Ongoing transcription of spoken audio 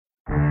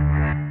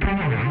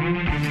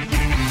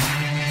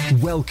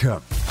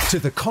Welcome to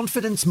the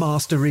Confidence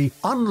Mastery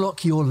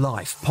Unlock Your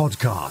Life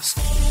podcast,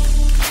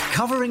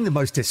 covering the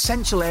most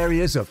essential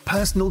areas of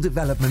personal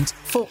development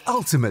for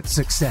ultimate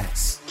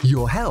success,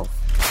 your health,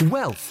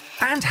 wealth,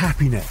 and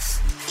happiness.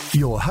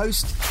 Your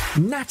host,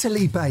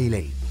 Natalie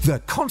Bailey, the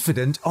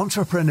Confident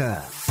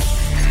Entrepreneur.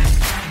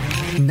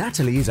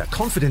 Natalie is a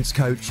confidence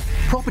coach,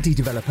 property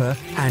developer,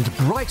 and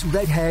bright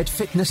red-haired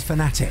fitness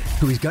fanatic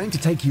who is going to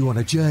take you on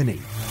a journey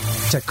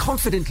to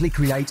confidently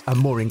create a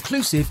more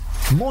inclusive,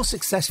 more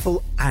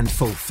successful, and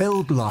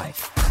fulfilled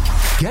life.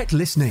 Get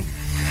listening,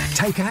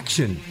 take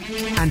action,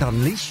 and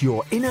unleash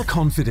your inner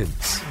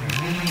confidence.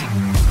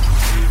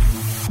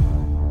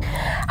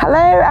 Hello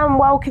and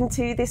welcome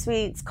to this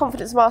week's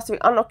Confidence Mastery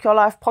Unlock Your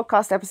Life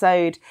podcast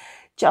episode.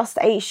 Just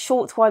a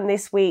short one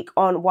this week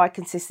on why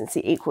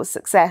consistency equals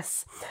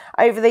success.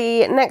 Over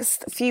the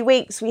next few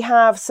weeks, we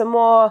have some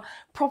more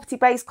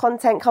property-based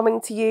content coming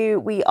to you.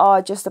 We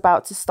are just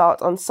about to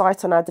start on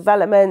site on our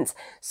development,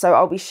 so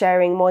I'll be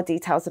sharing more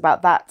details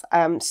about that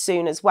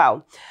soon as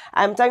well.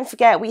 Don't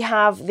forget, we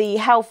have the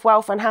Health,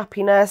 Wealth and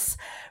Happiness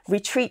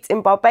retreat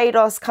in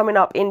Barbados coming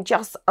up in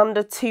just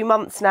under 2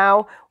 months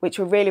now, which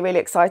we're really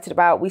excited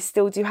about. We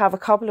still do have a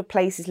couple of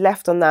places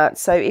left on that,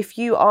 so if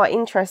you are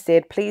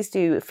interested, please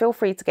do feel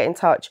free to get in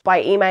touch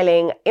by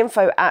emailing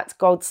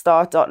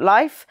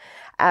info@goldstar.life.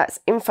 at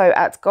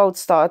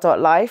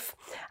info@goldstar.life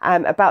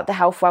about the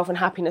Health, Wealth and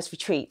Happiness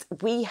retreat.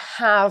 We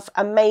have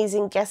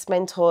amazing guest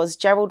mentors,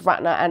 Gerald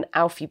Ratner and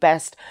Alfie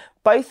Best,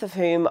 both of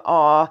whom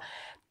are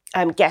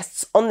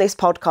guests on this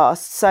podcast.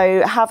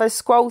 So have a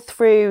scroll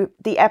through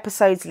the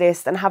episodes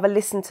list and have a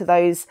listen to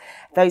those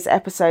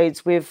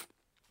episodes with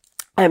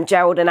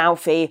Gerald and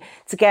Alfie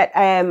to get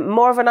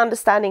more of an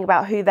understanding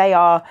about who they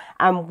are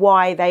and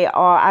why they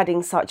are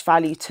adding such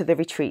value to the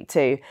retreat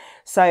too.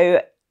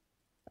 So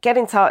get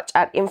in touch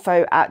at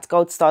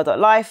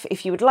info@goldstar.life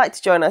if you would like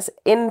to join us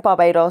in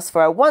Barbados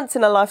for a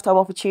once-in-a-lifetime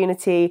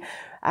opportunity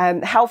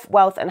Health,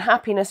 Wealth and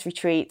Happiness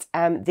retreat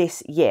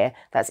this year.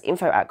 That's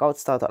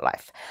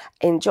info@goldstar.life.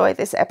 Enjoy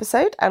this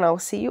episode and I'll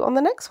see you on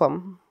the next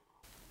one.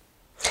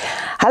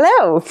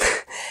 Hello.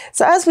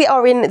 So as we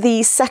are in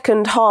the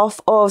second half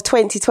of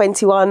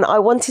 2021, I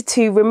wanted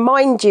to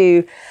remind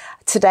you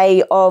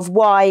today of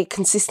why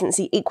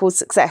consistency equals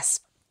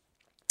success.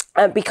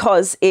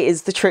 Because it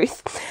is the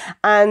truth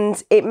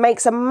and it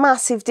makes a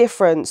massive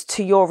difference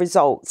to your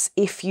results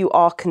if you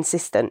are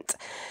consistent.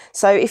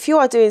 So if you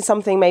are doing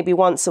something maybe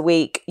once a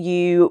week,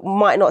 you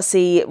might not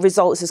see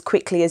results as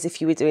quickly as if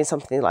you were doing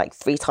something like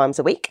 3 times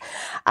a week.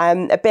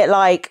 A bit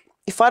like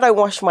if I don't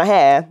wash my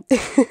hair,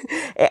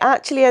 it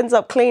actually ends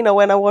up cleaner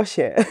when I wash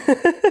it.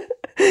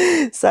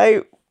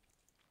 So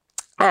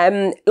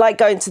like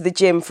going to the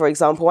gym, for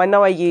example, I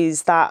know I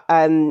use that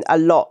a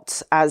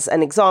lot as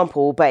an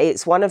example, but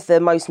it's one of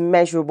the most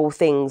measurable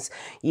things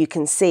you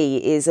can see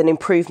is an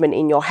improvement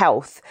in your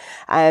health,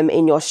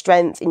 in your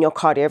strength, in your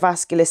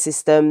cardiovascular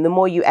system. The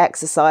more you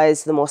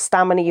exercise, the more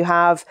stamina you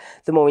have,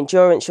 the more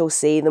endurance you'll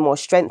see, the more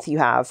strength you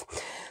have.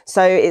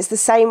 So it's the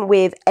same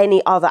with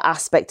any other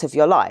aspect of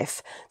your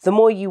life. The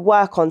more you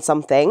work on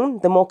something,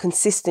 the more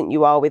consistent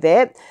you are with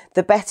it,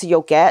 the better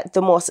you'll get,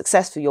 the more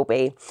successful you'll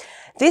be.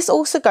 This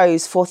also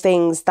goes for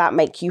things that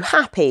make you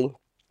happy.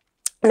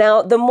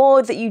 Now, the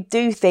more that you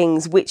do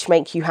things which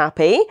make you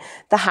happy,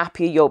 the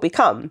happier you'll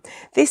become.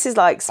 This is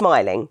like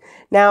smiling.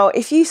 Now,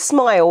 if you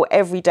smile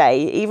every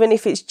day, even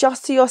if it's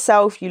just to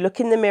yourself, you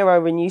look in the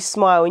mirror and you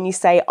smile and you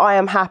say, I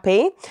am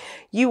happy,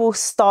 you will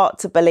start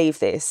to believe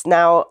this.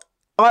 Now,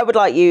 I would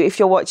like you, if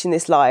you're watching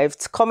this live,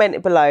 to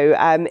comment below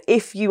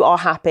if you are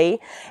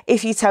happy,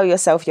 if you tell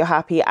yourself you're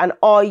happy, and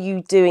are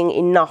you doing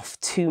enough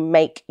to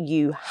make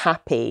you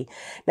happy?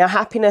 Now,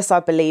 happiness, I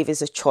believe,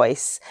 is a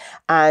choice,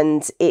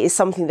 and it is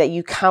something that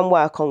you can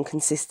work on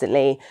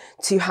consistently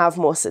to have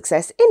more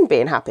success in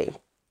being happy.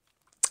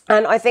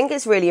 And I think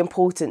it's really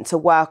important to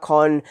work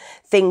on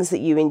things that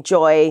you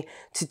enjoy,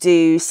 to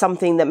do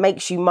something that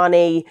makes you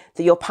money,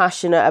 that you're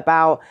passionate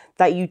about,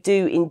 that you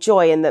do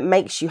enjoy and that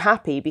makes you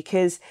happy.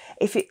 Because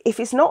if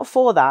it's not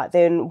for that,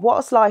 then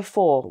what's life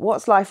for?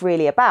 What's life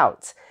really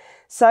about?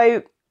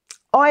 So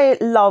I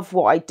love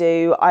what I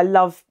do. I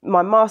love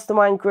my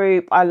mastermind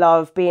group. I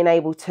love being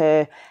able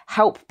to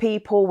help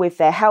people with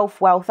their health,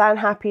 wealth and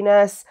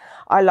happiness.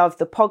 I love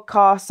the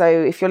podcast. So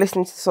if you're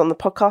listening to this on the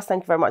podcast,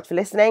 thank you very much for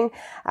listening.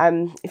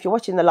 If you're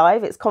watching the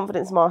live, it's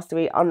Confidence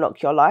Mastery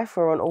Unlock Your Life.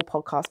 We're on all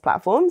podcast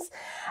platforms.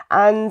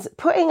 And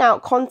putting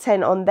out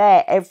content on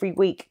there every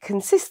week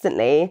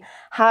consistently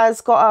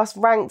has got us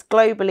ranked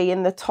globally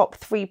in the top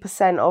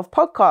 3% of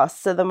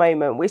podcasts at the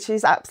moment, which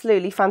is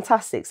absolutely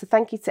fantastic. So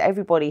thank you to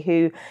everybody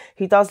who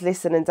does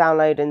listen and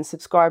download and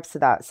subscribes to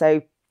that.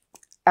 So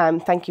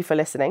thank you for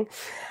listening.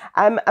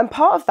 And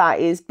part of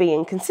that is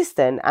being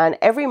consistent. And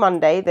every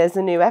Monday, there's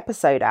a new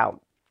episode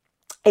out.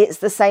 It's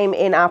the same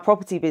in our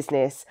property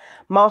business,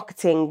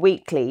 marketing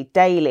weekly,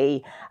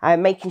 daily,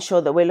 making sure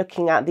that we're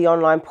looking at the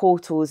online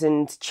portals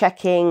and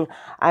checking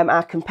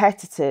our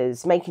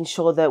competitors, making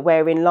sure that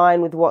we're in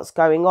line with what's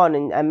going on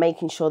and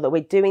making sure that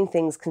we're doing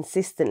things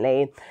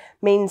consistently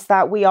means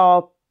that we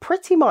are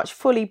pretty much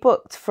fully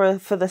booked for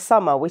the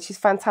summer, which is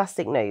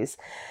fantastic news.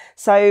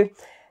 So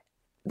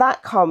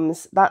that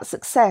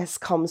success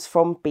comes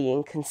from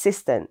being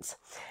consistent.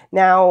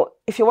 Now,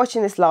 if you're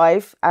watching this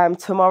live,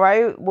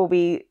 tomorrow we'll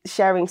be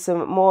sharing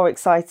some more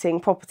exciting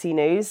property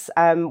news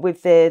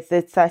with the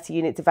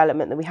 30-unit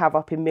development that we have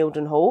up in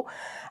Mildenhall,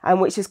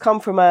 which has come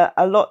from a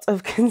lot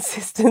of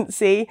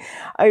consistency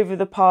over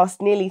the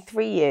past nearly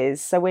 3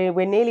 years. So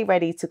we're nearly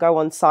ready to go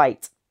on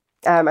site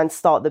and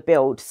start the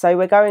build. So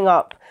we're going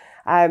up.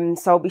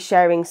 So I'll be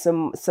sharing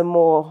some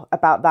more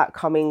about that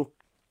coming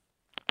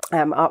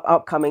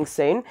upcoming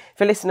soon. If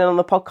you're listening on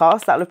the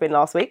podcast, that'll have been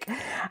last week.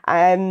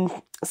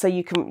 So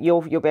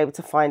you'll be able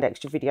to find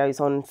extra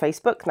videos on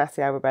Facebook,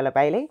 Natalie Arabella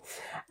Bailey.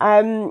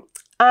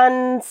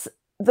 And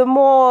the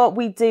more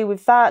we do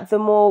with that, the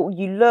more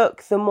you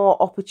look, the more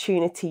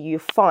opportunity you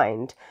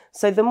find.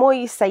 So the more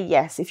you say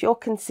yes, if you're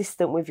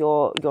consistent with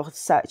your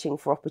searching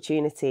for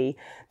opportunity,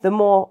 the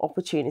more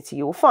opportunity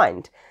you will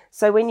find.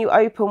 So when you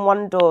open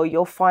one door,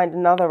 you'll find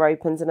another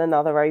opens and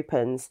another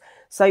opens.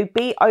 So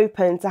be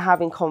open to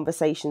having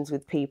conversations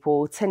with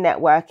people, to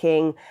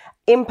networking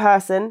in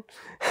person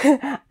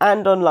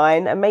and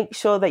online, and make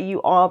sure that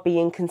you are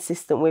being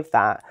consistent with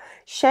that.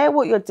 Share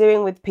what you're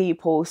doing with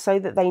people so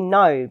that they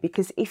know,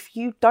 because if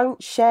you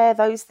don't share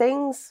those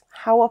things,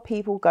 how are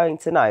people going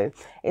to know?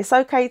 It's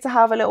okay to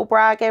have a little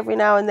brag every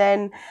now and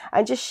then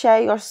and just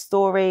share your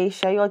story,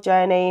 share your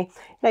journey.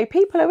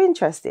 People are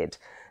interested.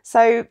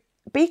 So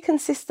be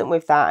consistent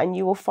with that and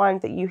you will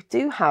find that you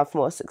do have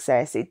more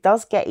success. It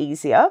does get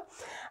easier,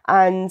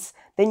 and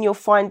then you'll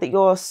find that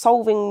you're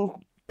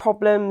solving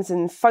problems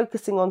and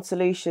focusing on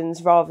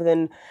solutions rather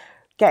than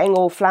getting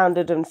all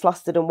floundered and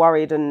flustered and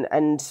worried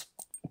and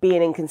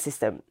being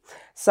inconsistent.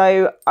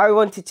 So I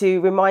wanted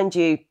to remind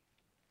you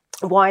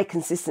why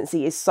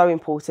consistency is so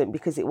important,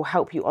 because it will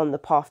help you on the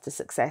path to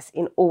success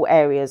in all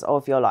areas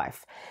of your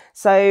life.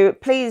 So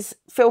please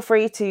feel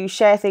free to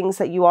share things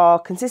that you are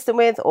consistent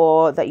with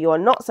or that you are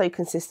not so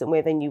consistent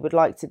with and you would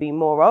like to be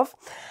more of.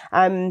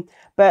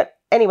 But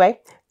anyway,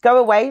 go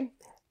away,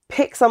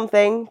 pick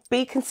something,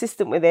 be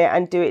consistent with it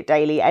and do it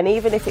daily. And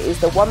even if it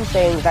is the one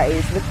thing that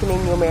is looking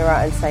in your mirror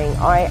and saying,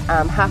 I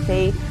am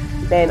happy,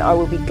 then I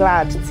will be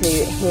glad to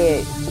hear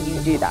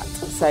you do that.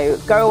 So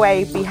go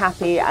away, be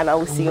happy, and I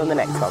will see you on the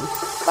next one.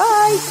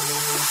 Bye.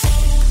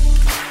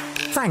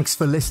 Thanks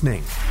for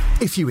listening.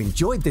 If you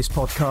enjoyed this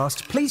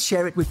podcast, please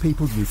share it with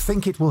people you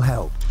think it will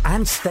help.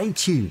 And stay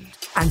tuned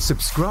and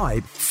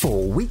subscribe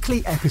for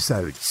weekly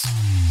episodes.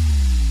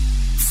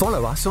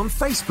 Follow us on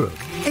Facebook,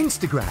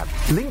 Instagram,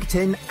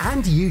 LinkedIn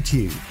and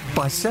YouTube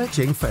by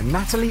searching for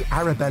Natalie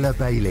Arabella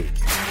Bailey.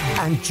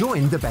 And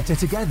join the Better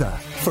Together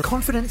for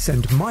Confidence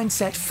and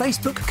Mindset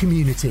Facebook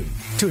community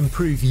to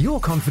improve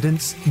your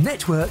confidence,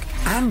 network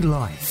and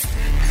life.